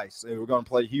Jacksonville twice, and we're going to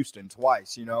play Houston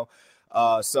twice.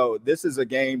 So this is a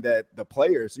game that the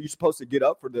players, you're supposed to get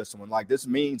up for this one. Like, this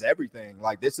means everything.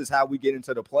 Like, this is how we get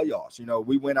into the playoffs. You know,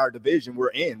 we win our division, we're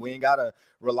in. We ain't got to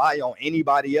rely on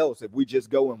anybody else if we just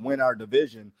go and win our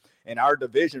division. And our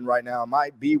division right now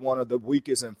might be one of the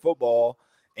weakest in football,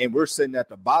 and we're sitting at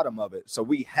the bottom of it. So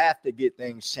we have to get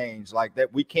things changed like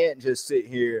that. We can't just sit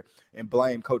here and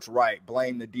blame Coach Wright,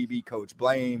 blame the DB coach,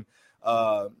 blame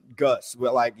Gus.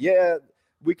 We're like, yeah,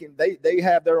 we can. They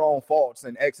have their own faults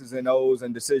and X's and O's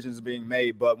and decisions being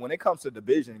made. But when it comes to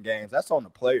division games, that's on the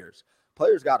players.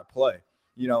 Players got to play,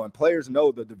 you know, and players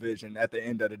know the division at the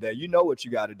end of the day. You know what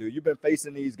you got to do. You've been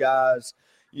facing these guys.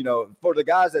 You know, for the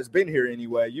guys that's been here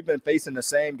anyway, you've been facing the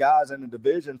same guys in the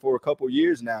division for a couple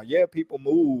years now. Yeah, people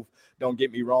move, don't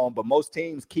get me wrong, but most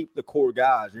teams keep the core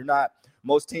guys.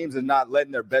 Most teams are not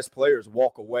letting their best players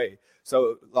walk away.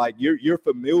 So, like, you're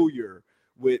familiar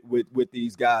with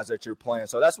these guys that you're playing.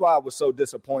 So that's why it was so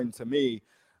disappointing to me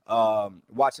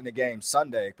watching the game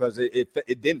Sunday, because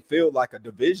it didn't feel like a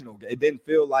divisional game. It didn't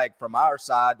feel like from our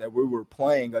side that we were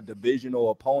playing a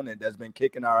divisional opponent that's been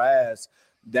kicking our ass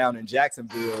down in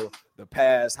Jacksonville the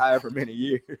past however many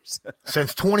years.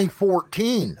 Since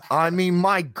 2014. I mean,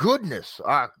 my goodness.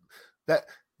 That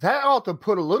ought to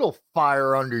put a little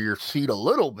fire under your seat a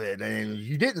little bit, and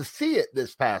you didn't see it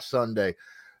this past Sunday.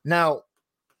 Now,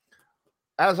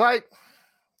 as I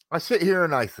sit here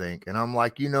and I think, and I'm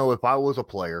like, you know, if I was a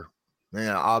player, and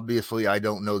obviously I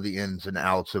don't know the ins and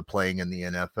outs of playing in the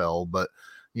NFL, but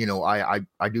you know, I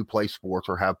do play sports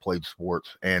or have played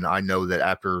sports, and I know that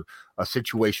after a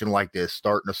situation like this,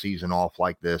 starting a season off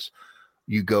like this,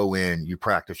 you go in, you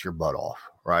practice your butt off,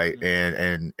 right?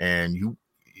 Mm-hmm. And you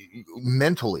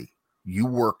mentally, you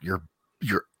work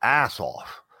your ass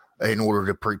off in order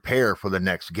to prepare for the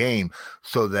next game,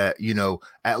 so that, you know,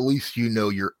 at least, you know,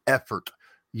 your effort,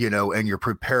 you know, and your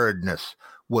preparedness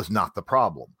was not the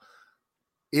problem.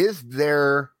 Is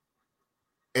there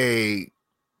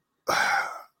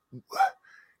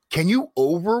can you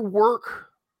overwork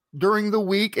during the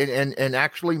week and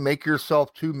actually make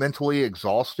yourself too mentally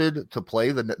exhausted to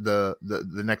play the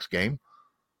next game?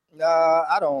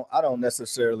 I don't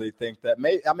necessarily think that.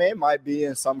 It might be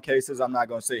in some cases. I'm not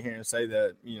going to sit here and say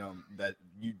that, you know, that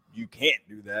you can't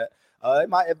do that.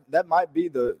 That might be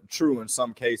the true in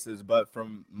some cases, but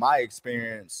from my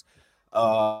experience,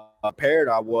 prepared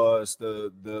I was,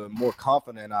 the more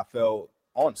confident I felt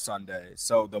on Sunday.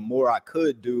 So the more I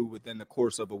could do within the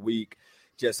course of a week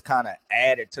just kind of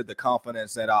added to the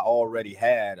confidence that I already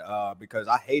had, because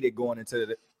I hated going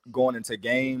into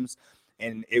games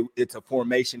and it's a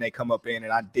formation they come up in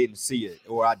and I didn't see it,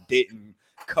 or I didn't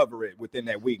cover it within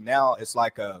that week. Now it's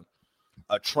like a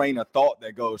train of thought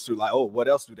that goes through, like, oh, what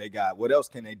else do they got? What else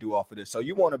can they do off of this? So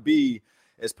you want to be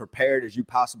as prepared as you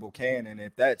possibly can. And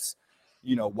if that's,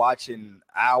 you know, watching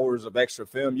hours of extra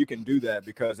film, you can do that,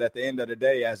 because at the end of the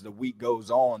day, as the week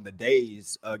goes on, the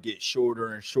days get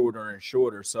shorter and shorter and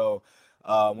shorter. So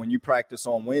when you practice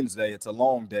on Wednesday, it's a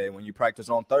long day. When you practice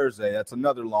on Thursday, that's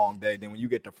another long day. Then when you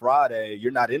get to Friday,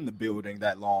 you're not in the building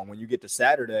that long. When you get to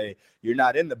Saturday, you're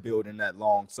not in the building that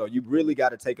long. So you really got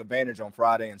to take advantage on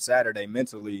Friday and Saturday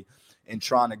mentally and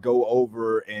trying to go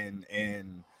over and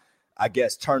I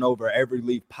guess turn over every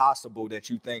leaf possible that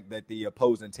you think that the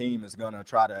opposing team is going to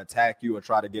try to attack you or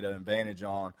try to get an advantage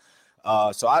on.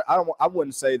 So I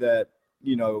wouldn't say that,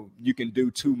 you know, you can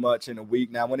do too much in a week.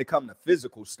 Now, when it comes to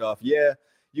physical stuff, yeah,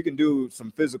 you can do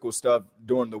some physical stuff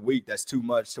during the week that's too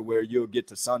much to where you'll get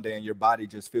to Sunday and your body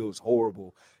just feels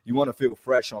horrible. You want to feel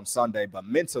fresh on Sunday, but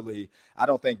mentally, I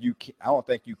don't think you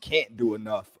can't do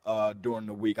enough during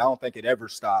the week. I don't think it ever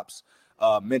stops.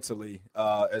 Mentally,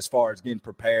 as far as getting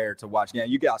prepared to watch game.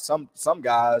 You got some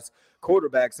guys,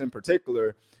 quarterbacks in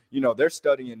particular, you know, they're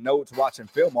studying notes, watching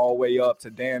film all the way up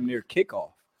to damn near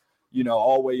kickoff, you know,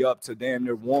 all the way up to damn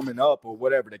near warming up or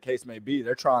whatever the case may be.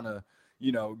 They're trying to,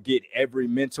 you know, get every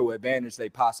mental advantage they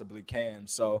possibly can.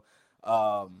 So,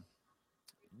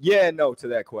 yeah, no to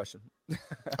that question.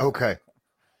 Okay.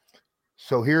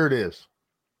 So here it is.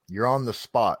 You're on the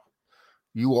spot.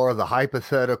 You are the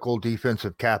hypothetical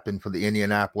defensive captain for the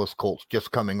Indianapolis Colts,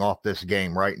 just coming off this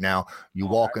game right now. You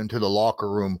walk into the locker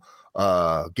room,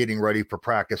 getting ready for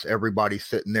practice. Everybody's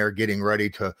sitting there getting ready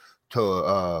to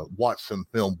watch some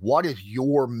film. What is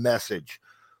your message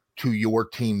to your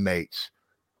teammates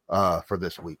for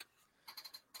this week?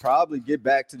 Probably get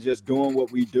back to just doing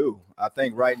what we do. I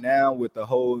think right now with the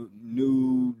whole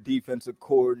new defensive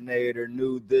coordinator,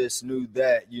 new this, new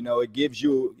that, you know, it gives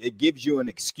you an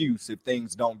excuse if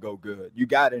things don't go good. You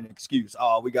got an excuse.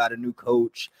 Oh, we got a new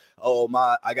coach. Oh,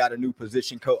 I got a new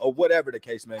position coach, or whatever the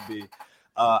case may be.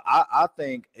 I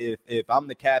think if I'm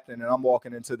the captain and I'm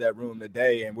walking into that room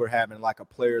today and we're having like a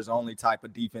players only type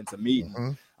of defensive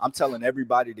meeting, I'm telling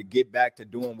everybody to get back to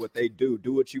doing what they do.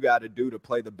 Do what you got to do to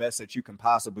play the best that you can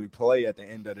possibly play at the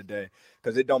end of the day,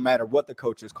 because it don't matter what the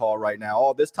coaches call right now.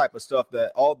 All this type of stuff,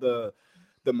 that all the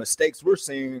mistakes we're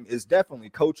seeing is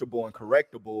definitely coachable and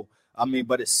correctable. I mean,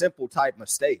 but it's simple type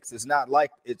mistakes. It's not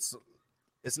like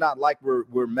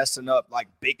we're messing up like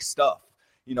big stuff.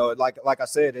 You know, like I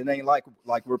said, it ain't like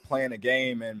we're playing a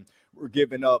game and we're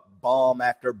giving up bomb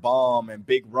after bomb and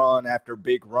big run after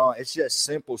big run. It's just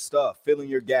simple stuff, filling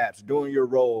your gaps, doing your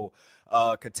role,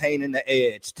 containing the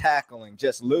edge, tackling,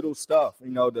 just little stuff,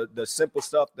 you know, the simple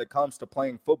stuff that comes to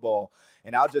playing football.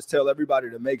 And I'll just tell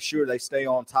everybody to make sure they stay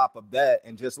on top of that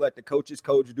and just let the coaches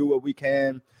coach, do what we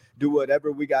can, do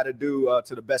whatever we got to do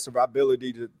to the best of our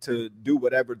ability to do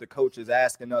whatever the coach is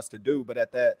asking us to do. But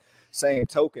at that same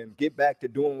token, get back to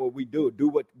doing what we do. Do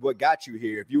what got you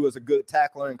here. If you was a good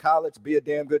tackler in college, be a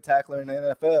damn good tackler in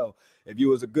the NFL. If you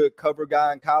was a good cover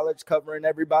guy in college, covering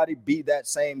everybody, be that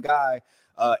same guy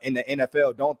in the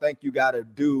NFL. Don't think you got to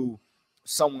do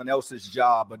someone else's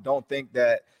job, but don't think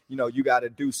that, you know, you got to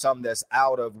do something that's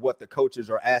out of what the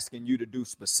coaches are asking you to do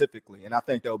specifically. And I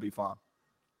think they'll be fine.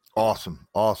 Awesome.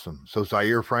 So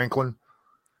Zaire Franklin,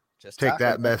 just take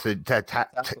that message.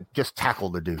 Just tackle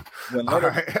the dude. When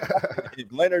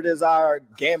if Leonard is our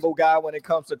gamble guy when it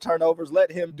comes to turnovers, let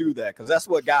him do that, because that's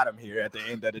what got him here at the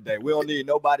end of the day. We don't need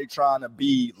nobody trying to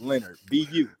be Leonard. Be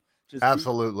you.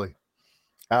 Absolutely.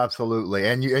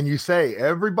 And you say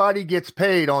everybody gets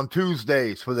paid on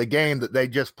Tuesdays for the game that they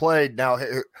just played. Now,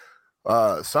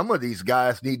 some of these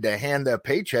guys need to hand their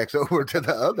paychecks over to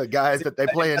the other guys that they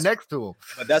playing next to them.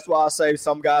 But that's why I say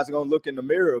some guys are going to look in the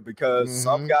mirror, because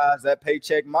some guys, that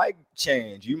paycheck might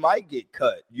change. You might get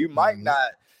cut. You might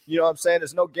not, you know what I'm saying?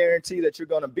 There's no guarantee that you're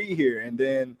going to be here. And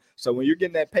then, so when you're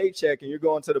getting that paycheck and you're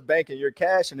going to the bank and you're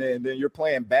cashing it, and then you're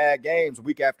playing bad games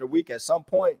week after week, at some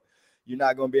point, you're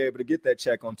not going to be able to get that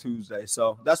check on Tuesday.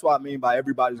 So that's what I mean by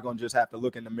everybody's going to just have to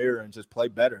look in the mirror and just play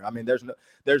better. I mean,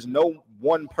 there's no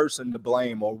one person to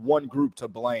blame or one group to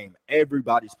blame.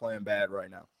 Everybody's playing bad right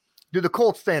now. Do the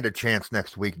Colts stand a chance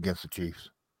next week against the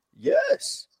Chiefs?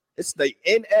 Yes. It's the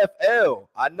NFL.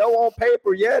 I know on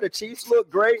paper, yeah, the Chiefs look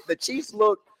great. They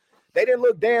didn't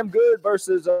look damn good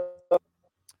versus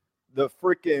the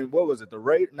freaking, what was it, the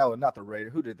Raiders? No, not the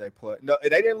Raiders. Who did they play? No, they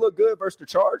didn't look good versus the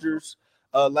Chargers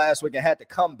last week and had to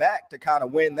come back to kind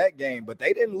of win that game. But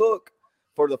they didn't look,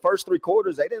 for the first three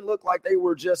quarters, they didn't look like they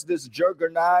were just this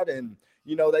juggernaut. And,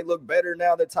 you know, they look better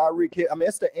now that Tyreek hit. I mean,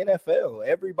 it's the NFL.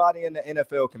 Everybody in the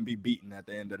NFL can be beaten at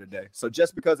the end of the day. So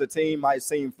just because a team might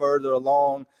seem further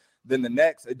along than the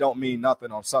next, it don't mean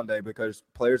nothing on Sunday, because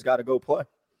players got to go play.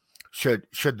 Should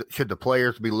the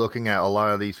players be looking at a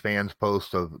lot of these fans'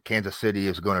 posts of Kansas City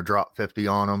is going to drop 50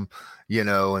 on them, you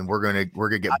know, and we're gonna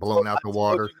get blown out the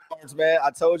water? Man,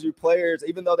 I told you, players,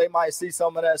 even though they might see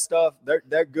some of that stuff,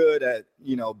 they're good at,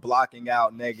 you know, blocking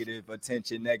out negative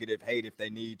attention, negative hate if they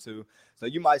need to. So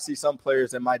you might see some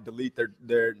players that might delete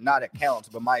their not accounts,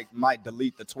 but might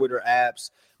delete the Twitter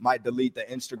apps, might delete the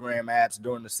Instagram apps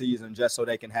during the season just so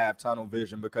they can have tunnel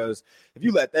vision. Because if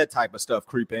you let that type of stuff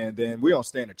creep in, then we don't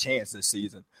stand a chance this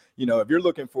season. You know, if you're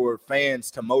looking for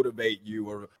fans to motivate you,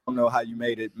 or I don't know how you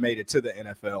made it to the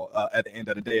NFL at the end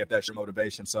of the day, if that's your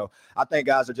motivation. So I think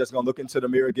guys are just going to look into the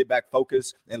mirror, get back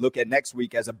focused, and look at next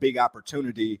week as a big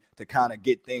opportunity to kind of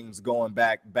get things going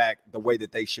back the way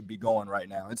that they should be going right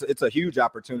now. It's a huge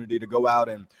opportunity to go out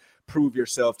and prove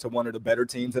yourself to one of the better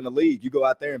teams in the league. You go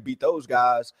out there and beat those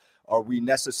guys. Are we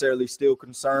necessarily still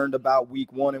concerned about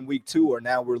week 1 and week 2, or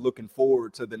now we're looking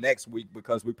forward to the next week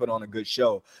because we put on a good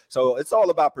show? So it's all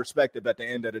about perspective at the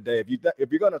end of the day.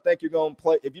 If you're going to think you're going to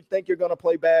play, if you think you're going to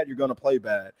play bad, you're going to play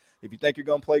bad. If you think you're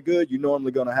going to play good, you're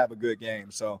normally going to have a good game.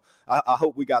 So I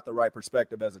hope we got the right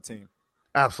perspective as a team.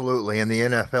 Absolutely. In the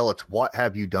NFL, it's what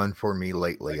have you done for me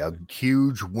lately? A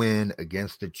huge win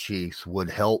against the Chiefs would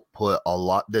help put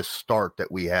this start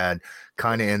that we had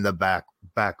kind of in the back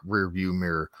rear view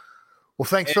mirror. Well,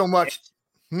 thanks so much.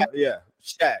 Yeah,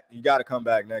 Shaq, you got to come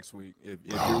back next week if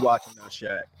you're watching that,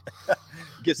 Shaq.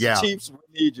 Get some Chiefs.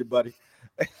 We need you, buddy.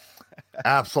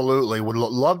 Absolutely. Would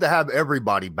love to have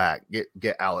everybody back.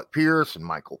 Get Alec Pierce and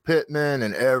Michael Pittman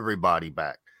and everybody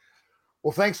back.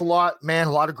 Well, thanks a lot, man.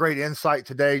 A lot of great insight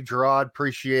today, Gerard.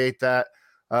 Appreciate that.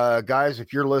 Guys,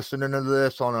 if you're listening to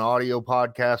this on an audio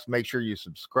podcast, make sure you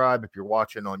subscribe. If you're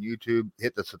watching on YouTube,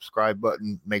 hit the subscribe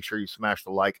button. Make sure you smash the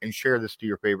like and share this to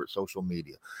your favorite social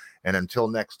media. And until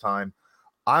next time,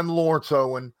 I'm Lawrence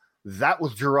Owen. That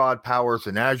was Gerard Powers.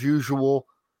 And as usual,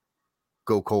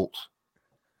 go Colts.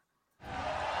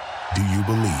 Do you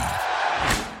believe?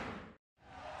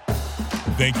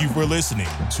 Thank you for listening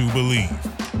to Believe.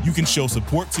 You can show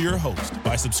support to your host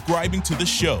by subscribing to the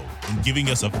show and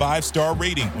giving us a 5-star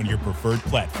rating on your preferred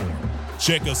platform.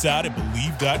 Check us out at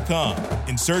Believe.com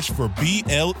and search for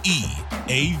BLEAV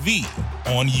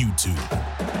on YouTube.